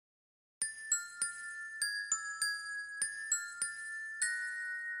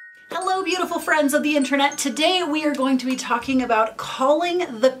Hello, beautiful friends of the internet. Today we are going to be talking about calling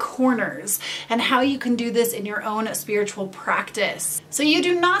the corners and how you can do this in your own spiritual practice. So you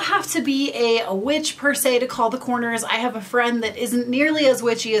do not have to be a witch per se to call the corners. I have a friend that isn't nearly as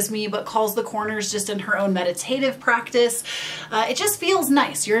witchy as me, but calls the corners just in her own meditative practice. It just feels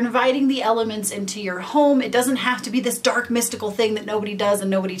nice. You're inviting the elements into your home. It doesn't have to be this dark mystical thing that nobody does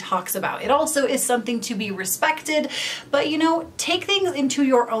and nobody talks about. It also is something to be respected, but you know, take things into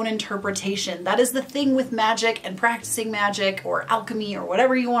your own interpretation. That is the thing with magic and practicing magic or alchemy or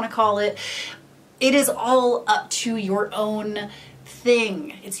whatever you want to call it. It is all up to your own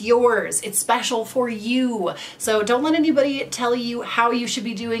thing. It's yours. It's special for you. So don't let anybody tell you how you should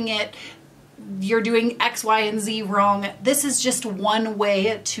be doing it. You're doing X, Y, and Z wrong. This is just one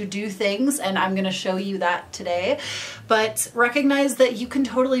way to do things, and I'm going to show you that today. But recognize that you can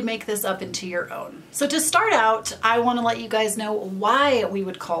totally make this up into your own. So to start out, I want to let you guys know why we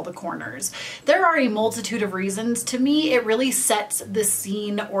would call the corners. There are a multitude of reasons. To me, it really sets the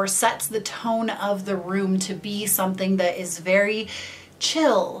scene or sets the tone of the room to be something that is very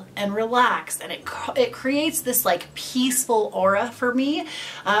chill and relaxed, and it creates this like peaceful aura for me.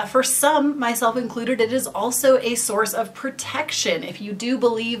 For some, myself included, it is also a source of protection. If you do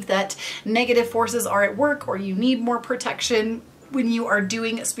believe that negative forces are at work or you need more protection when you are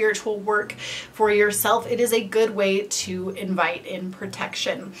doing spiritual work for yourself, it is a good way to invite in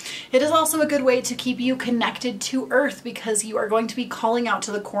protection. It is also a good way to keep you connected to earth because you are going to be calling out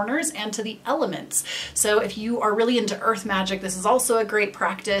to the corners and to the elements. So if you are really into earth magic, this is also a great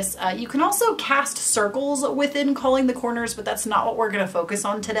practice. You can also cast circles within calling the corners, but that's not what we're going to focus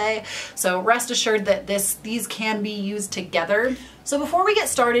on today. So rest assured that these can be used together. So before we get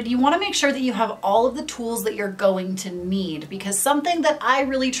started, you want to make sure that you have all of the tools that you're going to need, because something that I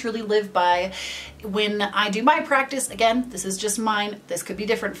really truly live by when I do my practice, again, this is just mine, this could be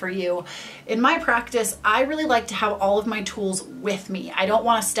different for you. In my practice, I really like to have all of my tools with me. I don't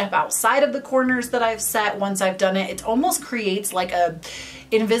want to step outside of the corners that I've set once I've done it. It almost creates like a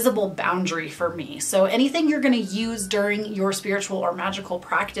invisible boundary for me. So anything you're going to use during your spiritual or magical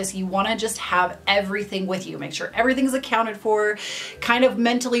practice, you want to just have everything with you. Make sure everything's accounted for, kind of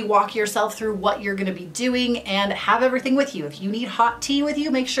mentally walk yourself through what you're going to be doing and have everything with you. If you need hot tea with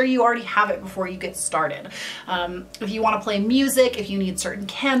you, make sure you already have it before you get started. If you want to play music, if you need certain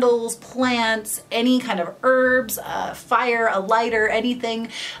candles, plants, any kind of herbs, fire, a lighter, anything.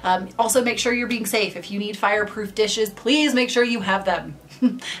 Also make sure you're being safe. If you need fireproof dishes, please make sure you have them.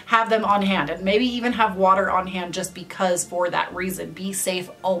 Have them on hand, and maybe even have water on hand just because for that reason. Be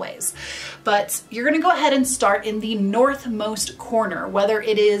safe always. But you're going to go ahead and start in the northmost corner, whether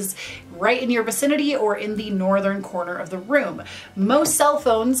it is right in your vicinity or in the northern corner of the room. Most cell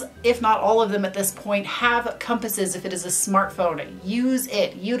phones, if not all of them at this point, have compasses. If it is a smartphone, use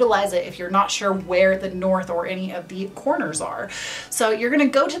it, utilize it if you're not sure where the north or any of the corners are. So you're going to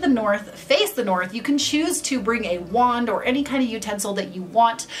go to the north, face the north. You can choose to bring a wand or any kind of utensil that you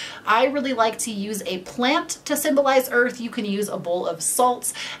want. I really like to use a plant to symbolize earth. You can use a bowl of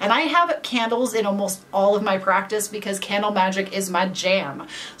salts, and I have candles in almost all of my practice because candle magic is my jam.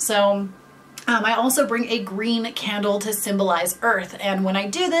 So I also bring a green candle to symbolize earth, and when I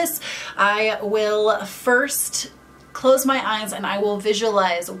do this, I will first close my eyes and I will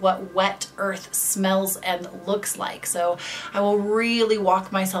visualize what wet earth smells and looks like. So I will really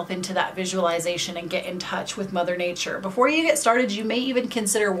walk myself into that visualization and get in touch with Mother Nature. Before you get started, you may even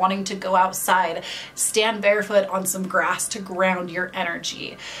consider wanting to go outside, stand barefoot on some grass to ground your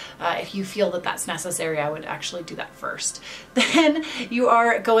energy. If you feel that that's necessary, I would actually do that first. Then you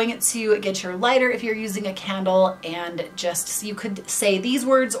are going to get your lighter if you're using a candle, and just, you could say these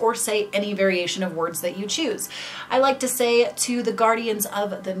words or say any variation of words that you choose. I like to say, to the guardians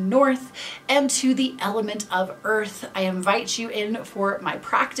of the north and to the element of earth, I invite you in for my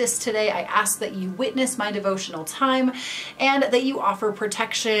practice today. I ask that you witness my devotional time and that you offer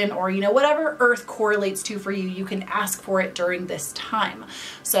protection, or you know, whatever earth correlates to for you, you can ask for it during this time.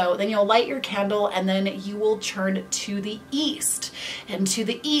 So then you'll light your candle, and then you will turn to the east. And to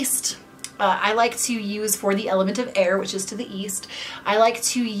the east, I like to use, for the element of air, which is to the east, I like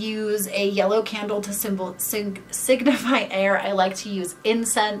to use a yellow candle to signify air. I like to use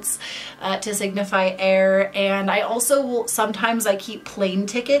incense to signify air, and I also will, sometimes I keep plane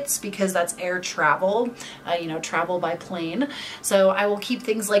tickets because that's air travel, you know, travel by plane. So I will keep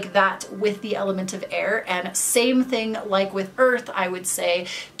things like that with the element of air. And same thing like with earth, I would say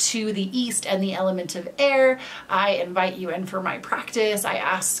to the east and the element of air, I invite you in for my practice. I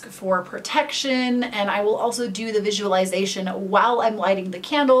ask for protection protection. And I will also do the visualization while I'm lighting the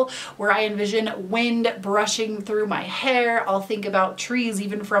candle, where I envision wind brushing through my hair. I'll think about trees,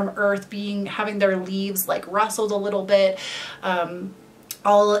 even from earth, having their leaves like rustled a little bit.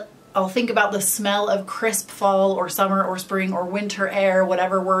 I'll think about the smell of crisp fall or summer or spring or winter air,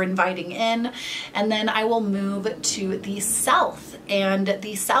 whatever we're inviting in. And then I will move to the south, and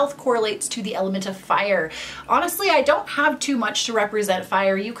the south correlates to the element of fire. Honestly, I don't have too much to represent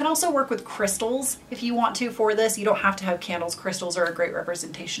fire. You can also work with crystals if you want to for this. You don't have to have candles. Crystals are a great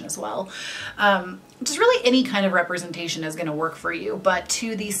representation as well. Just really any kind of representation is going to work for you. But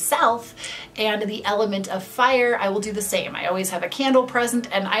to the south and the element of fire, I will do the same. I always have a candle present,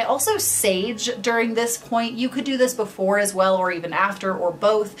 and I also sage during this point. You could do this before as well, or even after, or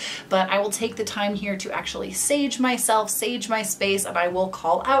both, but I will take the time here to actually sage myself, sage my space, and I will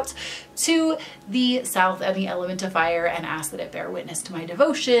call out to the south and the element of fire and ask that it bear witness to my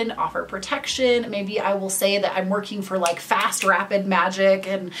devotion, offer protection. Maybe I will say that I'm working for like fast, rapid magic,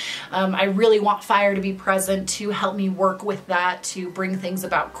 and I really want fire to be present to help me work with that, to bring things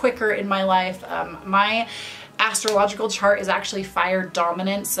about quicker in my life. My astrological chart is actually fire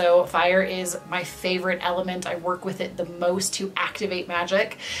dominant, so fire is my favorite element. I work with it the most to activate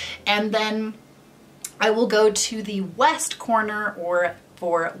magic. And then I will go to the west corner, or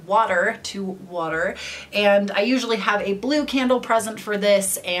for water, to water, and I usually have a blue candle present for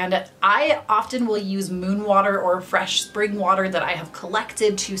this, and I often will use moon water or fresh spring water that I have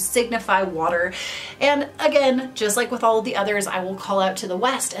collected to signify water. And again, just like with all of the others, I will call out to the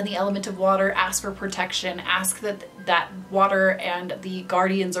west and the element of water, ask for protection, ask that water and the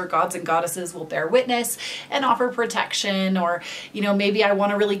guardians or gods and goddesses will bear witness and offer protection. Or, you know, maybe I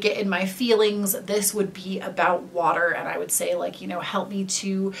want to really get in my feelings. This would be about water, and I would say, like, you know, help me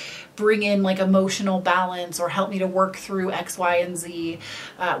to bring in like emotional balance, or help me to work through X, Y, and Z,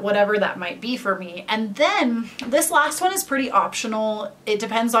 whatever that might be for me. And then this last one is pretty optional. It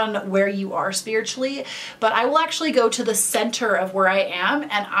depends on where you are spiritually, but I will actually go to the center of where I am,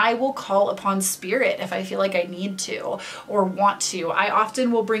 and I will call upon spirit if I feel like I need to or want to. I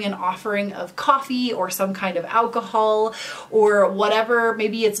often will bring an offering of coffee or some kind of alcohol or whatever,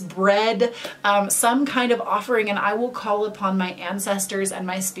 maybe it's bread, some kind of offering, and I will call upon my ancestors and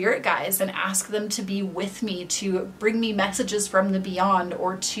my spirit guides and ask them to be with me, to bring me messages from the beyond,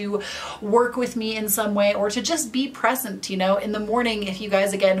 or to work with me in some way, or to just be present. You know, in the morning, if you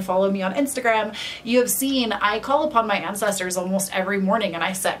guys again follow me on Instagram, you have seen I call upon my ancestors almost every morning, and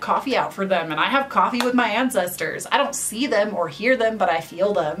I set coffee out for them, and I have coffee with my ancestors. I don't see them or hear them, but I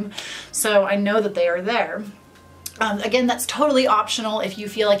feel them, so I know that they are there. Again, that's totally optional if you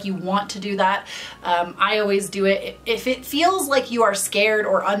feel like you want to do that. I always do it. If it feels like you are scared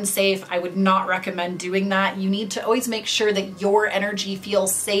or unsafe, I would not recommend doing that. You need to always make sure that your energy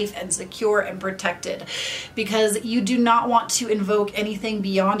feels safe and secure and protected, because you do not want to invoke anything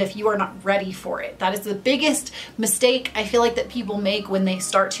beyond if you are not ready for it. That is the biggest mistake I feel like that people make when they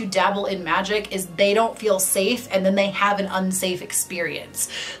start to dabble in magic, is they don't feel safe and then they have an unsafe experience.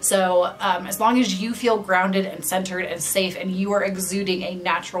 So as long as you feel grounded and centered and safe, and you are exuding a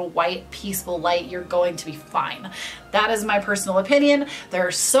natural white peaceful light, you're going to be fine. That is my personal opinion. There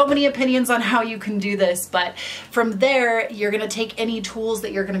are so many opinions on how you can do this, but from there, you're gonna take any tools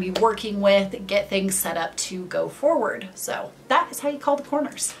that you're gonna be working with, get things set up to go forward. So that is how you call the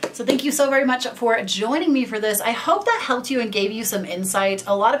corners. So thank you so very much for joining me for this. I hope that helped you and gave you some insight.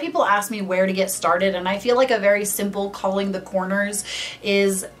 A lot of people ask me where to get started, and I feel like a very simple calling the corners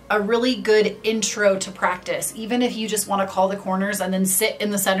is a really good intro to practice. Even if you just want to call the corners and then sit in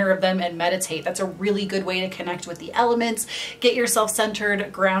the center of them and meditate, that's a really good way to connect with the elements, get yourself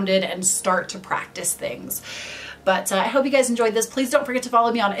centered, grounded, and start to practice things. But I hope you guys enjoyed this. Please don't forget to follow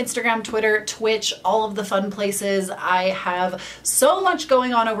me on Instagram, Twitter, Twitch, all of the fun places. I have so much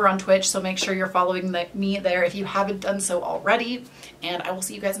going on over on Twitch, so make sure you're following me there if you haven't done so already. And I will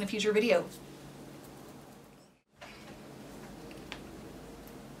see you guys in a future video.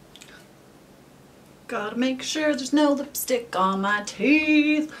 Gotta make sure there's no lipstick on my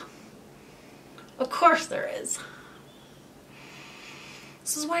teeth. Of course there is.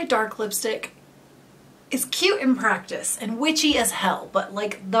 This is why dark lipstick is cute in practice and witchy as hell, but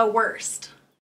like the worst.